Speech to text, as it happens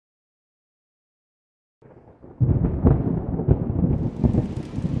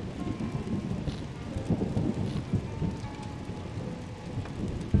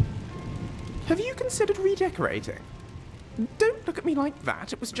Have you considered redecorating? Don't look at me like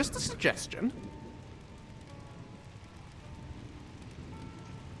that, it was just a suggestion.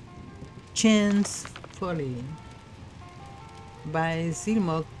 Chance Folly by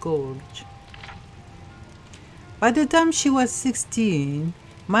Zilmok Gorge. By the time she was 16,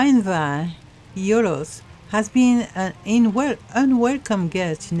 Mainva Yolos has been an unwelcome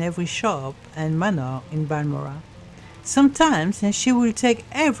guest in every shop and manor in Balmora. Sometimes she will take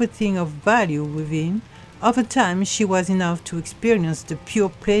everything of value within. Other times she was enough to experience the pure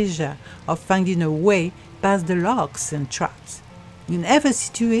pleasure of finding a way past the locks and traps. In every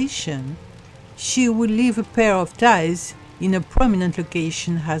situation, she would leave a pair of ties in a prominent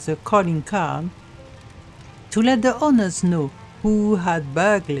location as a calling card to let the owners know who had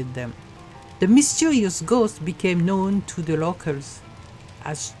burgled them. The mysterious ghost became known to the locals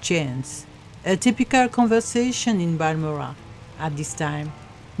as Chance, a typical conversation in Balmora at this time.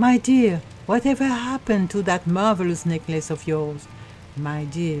 "My dear, whatever happened to that marvelous necklace of yours?" "My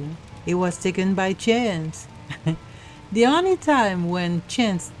dear, it was taken by Chance." The only time when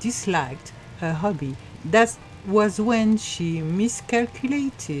Chance disliked her hobby, that was when she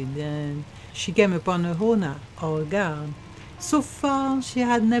miscalculated and she came upon a owner or a guard. So far, she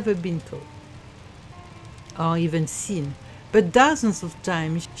had never been caught or even seen, but dozens of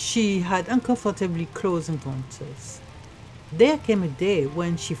times she had uncomfortably close encounters. There came a day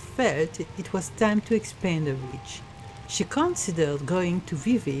when she felt it was time to expand her reach. She considered going to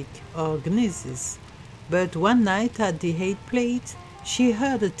Vivek or Gnesis, but one night at the 8th plate, she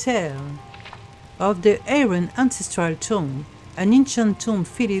heard a tale of the Aaron ancestral tomb, an ancient tomb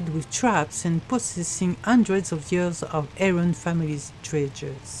filled with traps and possessing hundreds of years of Aaron family's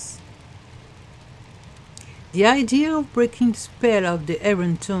treasures. The idea of breaking the spell of the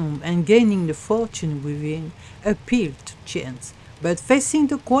Aaron tomb and gaining the fortune within appealed to Chance, but facing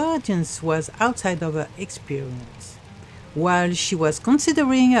the guardians was outside of her experience. While she was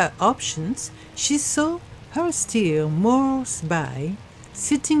considering her options, she saw Herstier Morse by,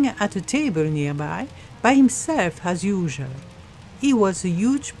 sitting at a table nearby, by himself as usual. He was a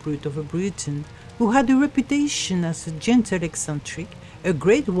huge brute of a Briton who had a reputation as a gentle eccentric, a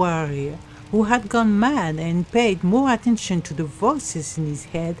great warrior who had gone mad and paid more attention to the voices in his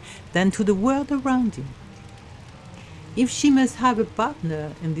head than to the world around him. If she must have a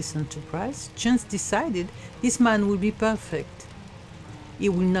partner in this enterprise, Chance decided this man would be perfect. He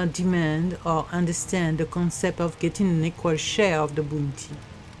will not demand or understand the concept of getting an equal share of the bounty.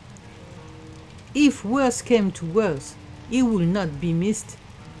 If worse came to worse, he would not be missed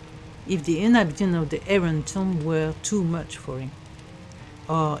if the inhabitants of the Aaron tomb were too much for him,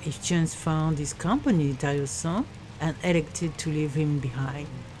 or if Chance found his company tiresome and elected to leave him behind.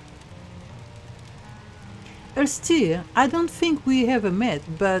 "Herstier, I don't think we ever met,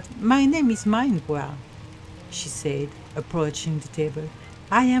 but my name is Mainbois," she said, approaching the table.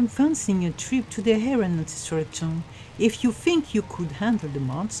 "I am fancying a trip to the Heron ancestral tomb. If you think you could handle the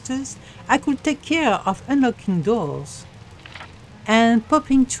monsters, I could take care of unlocking doors and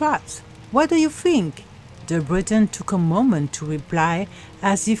popping traps. What do you think?" The Breton took a moment to reply,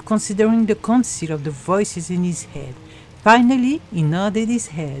 as if considering the counsel of the voices in his head. Finally, he nodded his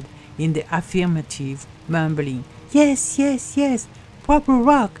head in the affirmative, mumbling, "Yes, yes, yes, proper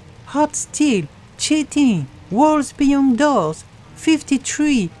rock, hot steel, cheating, walls beyond doors,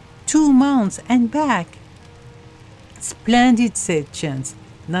 53, 2 months and back." "Splendid," said Chance,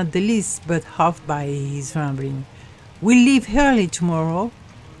 not the least but half by his rambling. "We'll leave early tomorrow."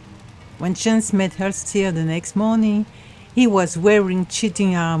 When Chance met Herstier the next morning, he was wearing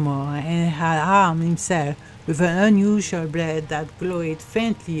cheating armor and had armed himself with an unusual blade that glowed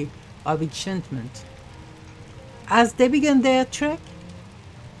faintly of enchantment. As they began their trek,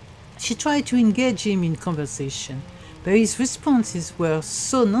 she tried to engage him in conversation, but his responses were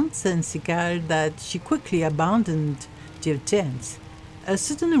so nonsensical that she quickly abandoned the attempt. A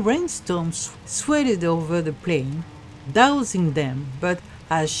sudden rainstorm swelled over the plain, dousing them, but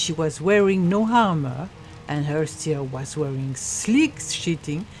as she was wearing no armor and Herstier was wearing sleek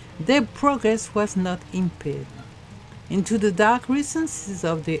sheeting, their progress was not impeded. Into the dark recesses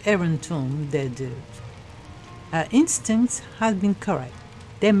of the Aaron tomb they dove. Her instincts had been correct.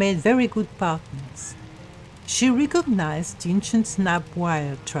 They made very good partners. She recognized the ancient snap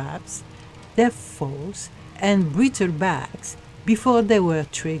wire traps, their falls, and brittle bags before they were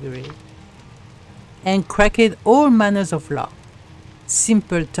triggered, and cracked all manners of lock.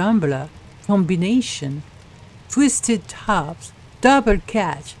 Simple tumbler, combination, twisted tops, double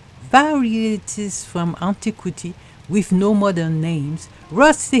catch, varieties from antiquity with no modern names,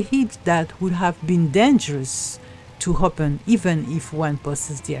 rusty hips that would have been dangerous to open even if one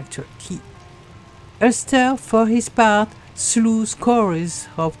possessed the actual key. Ulster, for his part, slew scores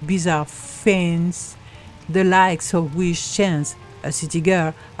of bizarre fiends, the likes of which Chance, a city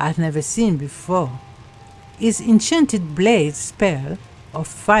girl, had never seen before. His enchanted blade spell of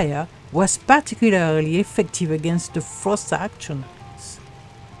fire was particularly effective against the frost actioners.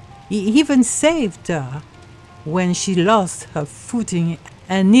 He even saved her when she lost her footing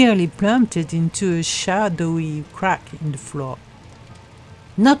and nearly plummeted into a shadowy crack in the floor.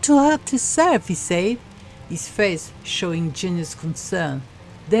 "Not to hurt herself," he said, his face showing genuine concern.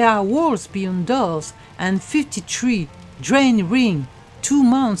 "There are walls beyond doors, and 53 drain ring, 2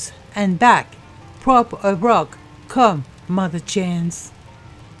 months and back. Prop a rock. Come, Mother Chance."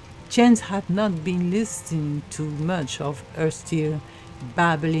 Chance had not been listening to much of Ulster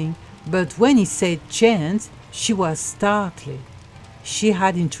babbling, but when he said Chance, she was startled. She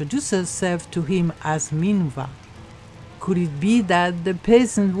had introduced herself to him as Minva. Could it be that the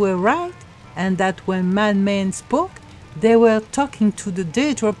peasants were right, and that when madmen spoke, they were talking to the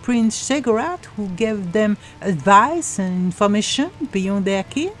Daedra Prince Shegarat, who gave them advice and information beyond their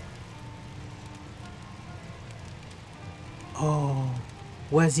kin? Or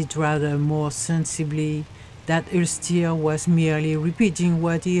was it rather more sensibly that Ulster was merely repeating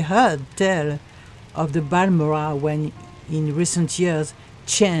what he heard tell of the Balmora when, in recent years,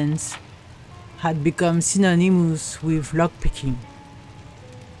 Chance had become synonymous with lockpicking?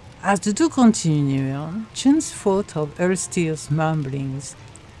 As the two continued, Chance thought of Ulster's mumblings.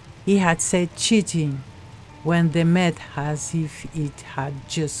 He had said cheating when they met, as if it had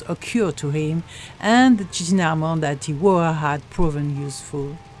just occurred to him, and the cheating armor that he wore had proven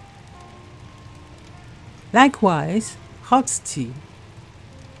useful. Likewise, hot steel.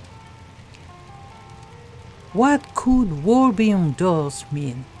 What could War Beyond Doors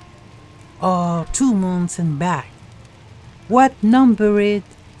mean? Or 2 months and back? What numbered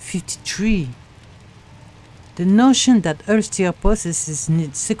 53? The notion that Ulster possesses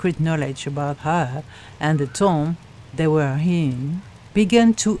secret knowledge about her and the tomb they were in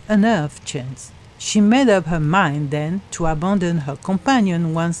began to unnerve Chance. She made up her mind then to abandon her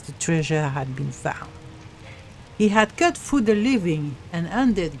companion once the treasure had been found. He had cut through the living and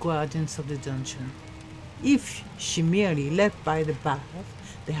undead guardians of the dungeon. If she merely left by the path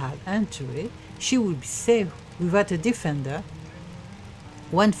they had entered, she would be safe without a defender.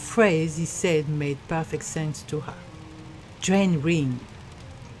 One phrase he said made perfect sense to her. Drain ring.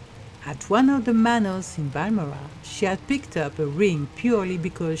 At one of the manors in Balmora, she had picked up a ring purely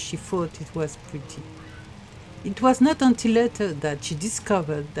because she thought it was pretty. It was not until later that she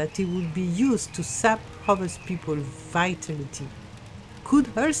discovered that it would be used to sap other people's vitality. Could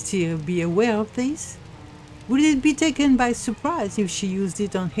Ulster be aware of this? Would it be taken by surprise if she used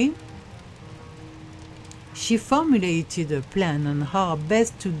it on him? She formulated a plan on how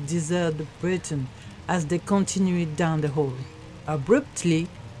best to desert the Breton as they continued down the hall. Abruptly,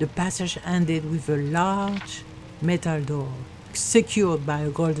 the passage ended with a large metal door, secured by a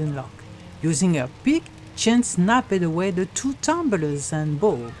golden lock. Using her pick, Chance snapped away the 2 tumblers and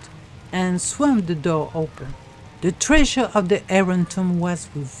bolt, and swung the door open. The treasure of the errant tomb was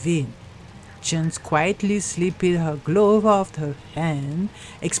within. Chance quietly slipped her glove off her hand,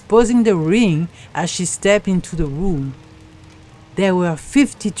 exposing the ring as she stepped into the room. There were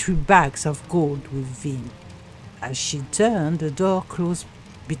 53 bags of gold within. As she turned, the door closed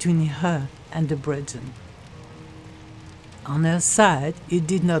between her and the Breton. On her side, it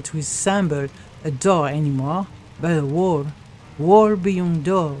did not resemble a door anymore, but a wall beyond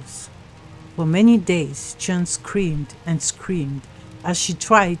doors. For many days, Chance screamed and screamed as she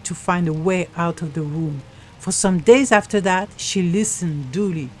tried to find a way out of the room. For some days after that, she listened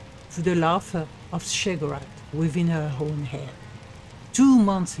dully to the laughter of Shegarat within her own head. 2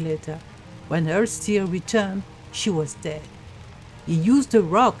 months later, when Ulster returned, she was dead. He used a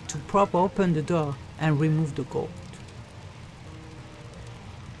rock to prop open the door and remove the gold.